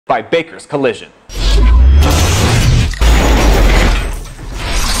by Baker's Collision.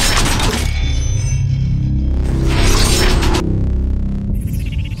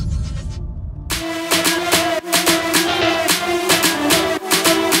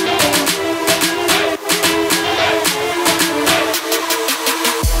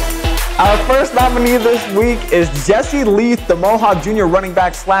 Our first nominee this week is Jesse Leeth, the Mohawk Jr. running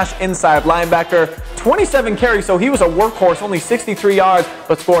back / inside linebacker. 27 carries, so he was a workhorse, only 63 yards,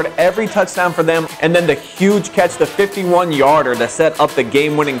 but scored every touchdown for them. And then the huge catch, the 51-yarder to set up the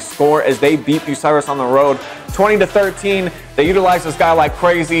game-winning score as they beat Bucyrus on the road, 20-13. They utilized this guy like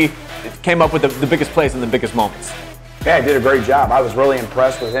crazy. It came up with the biggest plays in the biggest moments. Yeah, he did a great job. I was really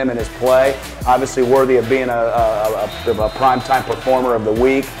impressed with him and his play. Obviously worthy of being a primetime performer of the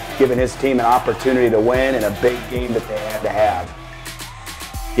week, giving his team an opportunity to win in a big game that they had to have.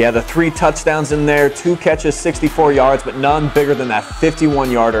 Yeah, the 3 touchdowns in there, 2 catches, 64 yards, but none bigger than that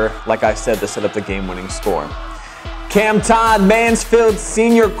 51-yarder, like I said, to set up the game-winning score. Cam Todd, Mansfield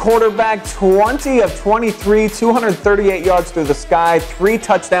Sr. quarterback, 20 of 23, 238 yards through the sky, 3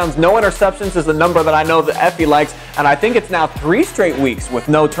 touchdowns, no interceptions is the number that I know that Effie likes, and I think it's now 3 straight weeks with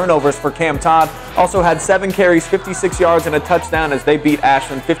no turnovers for Cam Todd. Also had 7 carries, 56 yards, and a touchdown as they beat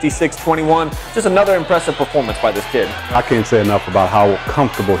Ashland 56-21. Just another impressive performance by this kid. I can't say enough about how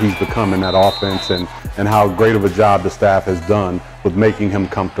comfortable he's become in that offense and how great of a job the staff has done with making him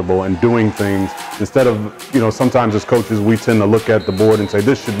comfortable and doing things instead of, sometimes as coaches we tend to look at the board and say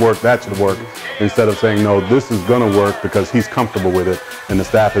this should work, that should work, instead of saying no, this is going to work because he's comfortable with it, and the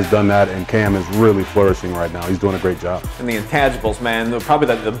staff has done that, and Cam is really flourishing right now. He's doing a great job. And the intangibles, man, they're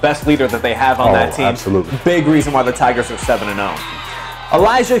probably the best leader that they have on that team. Absolutely. Big reason why the Tigers are 7-0.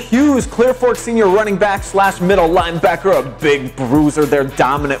 Elijah Hughes, Clear Fork Sr. running back / middle linebacker, a big bruiser, their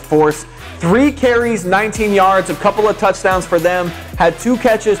dominant force. 3 carries, 19 yards, a couple of touchdowns for them, had 2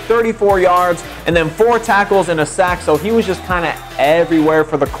 catches, 34 yards, and then 4 tackles and a sack, so he was just kind of everywhere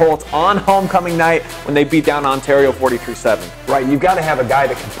for the Colts on homecoming night when they beat down Ontario 43-7. Right, you've got to have a guy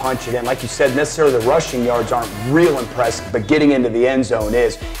that can punch it in. Like you said, necessarily the rushing yards aren't real impressive, but getting into the end zone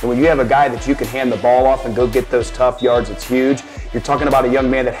is. And when you have a guy that you can hand the ball off and go get those tough yards, it's huge. You're talking about a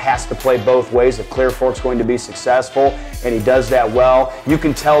young man that has to play both ways if Clear Fork's going to be successful, and he does that well. You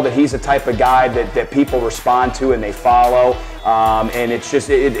can tell that he's the type of guy that people respond to and they follow. And it's just,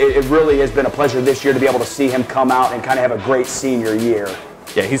 it really has been a pleasure this year to be able to see him come out and kind of have a great senior year.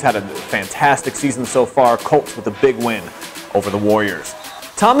 Yeah, he's had a fantastic season so far. Colts with a big win over the Warriors.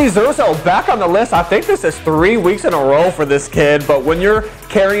 Tommy Zirzow back on the list. I think this is 3 weeks in a row for this kid, but when you're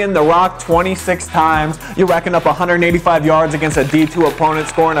carrying the rock 26 times, you're racking up 185 yards against a D2 opponent,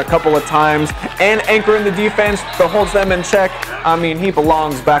 scoring a couple of times, and anchoring the defense that holds them in check. I mean, he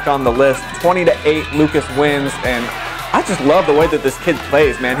belongs back on the list. 20-8, Lucas wins, and I just love the way that this kid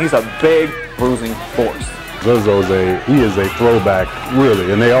plays, man. He's a big, bruising force. Zirzow is a throwback,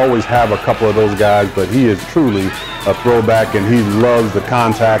 really, and they always have a couple of those guys, but he is truly a throwback, and he loves the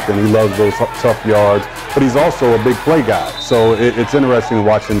contact and he loves those tough yards, but he's also a big play guy. So it's interesting to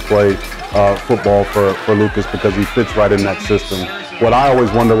watch him play football for Lucas because he fits right in that system. What I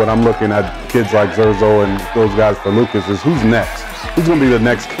always wonder when I'm looking at kids like Zirzow and those guys for Lucas is who's next? Who's going to be the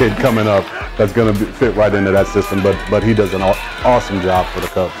next kid coming up that's going to fit right into that system, but he does an awesome job for the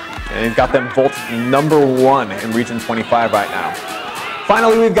Cubs. And he's got them vaulted #1 in Region 25 right now.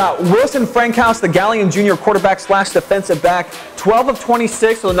 Finally, we've got Wilson Frankhouse, the Galion Jr. quarterback / defensive back. 12 of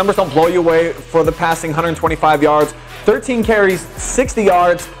 26, so the numbers don't blow you away for the passing, 125 yards, 13 carries, 60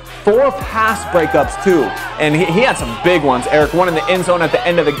 yards, 4 pass breakups too. And he had some big ones, Eric. One in the end zone at the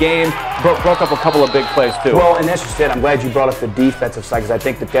end of the game, broke up a couple of big plays too. Well, and that's just it. I'm glad you brought up the defensive side because I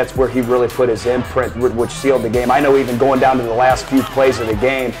think that's where he really put his imprint, which sealed the game. I know even going down to the last few plays of the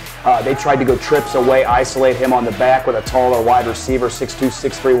game, they tried to go trips away, isolate him on the back with a taller wide receiver, 6'2",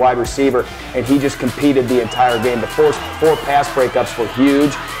 6'3" wide receiver, and he just competed the entire game. The 4 pass breakups were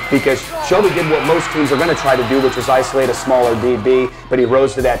huge because Shelby did what most teams are going to try to do, which is isolate a smaller DB, but he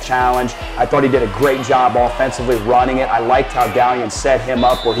rose to that challenge. I thought he did a great job offensively running it. I liked how Galion set him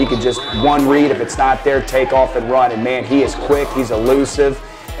up where he could just one read, if it's not there, take off and run. And man, he is quick, he's elusive.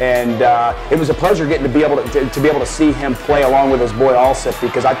 And it was a pleasure getting to be able to see him play along with his boy Alsip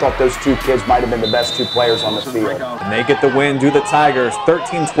because I thought those 2 kids might have been the best 2 players on the field. And they get the win, do the Tigers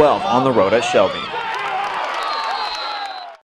 13-12 on the road at Shelby.